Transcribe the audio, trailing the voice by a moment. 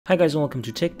Hi guys and welcome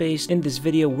to TechBased. In this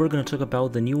video we're going to talk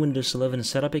about the new Windows 11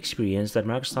 setup experience that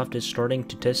Microsoft is starting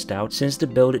to test out since the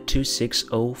build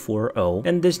 26040,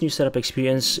 and this new setup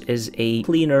experience is a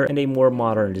cleaner and a more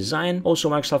modern design. Also,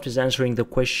 Microsoft is answering the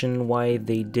question why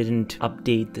they didn't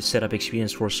update the setup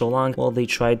experience for so long. Well, they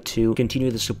tried to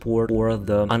continue the support for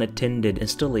the unattended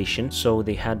installation, so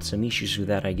they had some issues with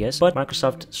that, I guess. But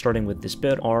Microsoft, starting with this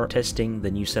build, are testing the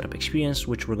new setup experience,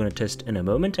 which we're going to test in a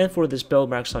moment. And for this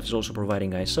build, Microsoft is also providing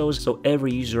ISOs so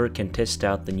every user can test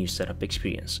out the new setup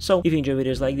experience. So if you enjoy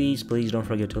videos like these, please don't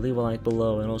forget to leave a like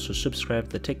below and also subscribe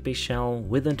to the TechBased channel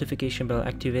with the notification bell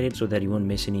activated so that you won't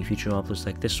miss any future uploads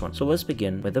like this one. So let's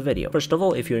begin with the video. First of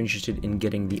all, if you're interested in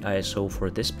getting the ISO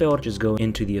for this build, just go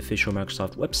into the official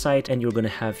Microsoft website and you're going to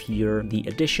have here the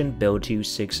edition build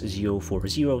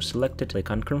 26040 selected. Click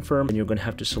on confirm and you're going to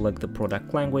have to select the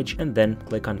product language and then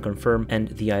click on confirm and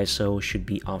the ISO should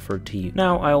be offered to you.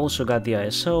 Now I also got the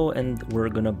ISO and we're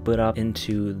going to put up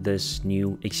into this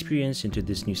new experience, into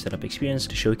this new setup experience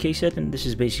to showcase it. And this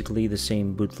is basically the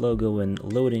same boot logo and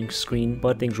loading screen,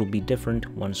 but things will be different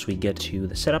once we get to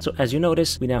the setup. So as you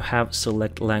notice, we now have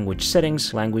select language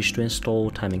settings, language to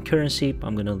install, time and currency.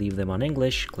 I'm going to leave them on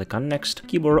English. Click on next.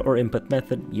 Keyboard or input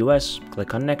method US.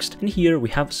 Click on next. And here we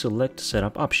have select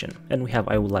setup option. And we have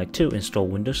I would like to install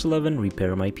Windows 11,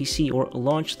 repair my PC, or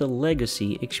launch the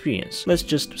legacy experience. Let's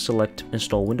just select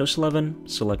install Windows 11,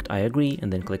 select I agree,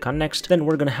 and then click on next. Then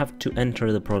we're gonna have to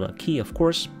enter the product key. Of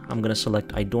course, I'm gonna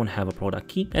select I don't have a product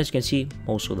key. As you can see,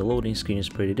 also the loading screen is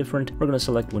pretty different. We're gonna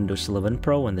select Windows 11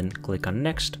 Pro and then click on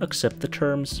next, accept the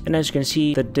terms. And as you can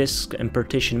see, the disk and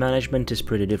partition management is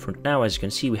pretty different now. As you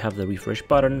can see, we have the refresh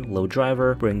button, load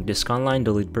driver, bring disk online,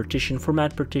 delete partition,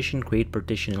 format partition, create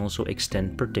partition, and also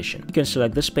extend partition. You can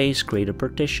select the space, create a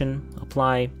partition,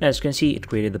 apply. As you can see, it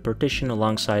created the partition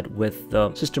alongside with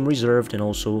the system reserved and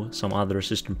also some other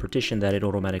system partition that it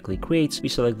automatically creates. We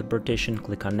select the partition,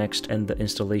 click on next, and the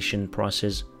installation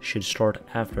process should start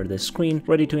after this screen.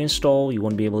 Ready to install. You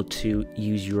won't be able to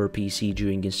use your PC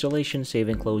during installation. Save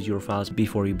and close your files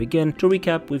before you begin. To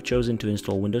recap, we've chosen to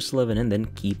install Windows 11 and then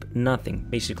keep nothing.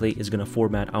 Basically, it's going to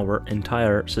format our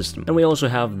entire system. And we also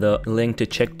have the link to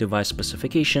check device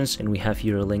specifications, and we have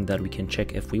here a link that we can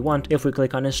check if we want. If we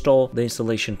click on install, the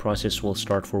installation process will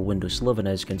start for Windows 11.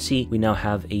 As you can see, we now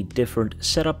have a different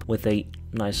setup with a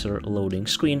nicer loading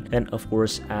screen, and of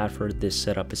course after this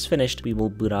setup is finished we will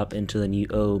boot up into the new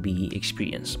OBE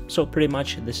experience. So pretty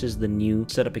much this is the new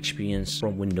setup experience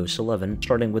from Windows 11,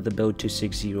 starting with the build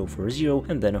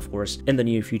 26040, and then of course in the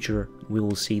near future we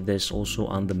will see this also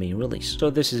on the main release. So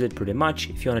this is it pretty much.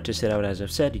 If you want to test it out, as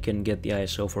I've said, you can get the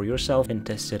ISO for yourself and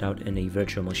test it out in a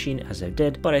virtual machine as I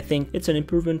did, but I think it's an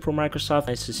improvement for Microsoft.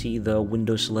 Nice to see the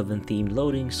Windows 11 themed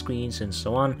loading screens and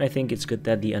so on. I think it's good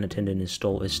that the unattended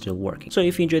install is still working. So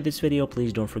if you enjoyed this video,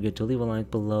 please don't forget to leave a like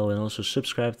below and also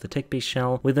subscribe to the TechBased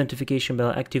channel with the notification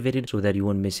bell activated so that you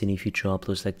won't miss any future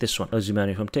uploads like this one. I was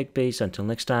Zumani from TechBased. Until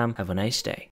next time, have a nice day.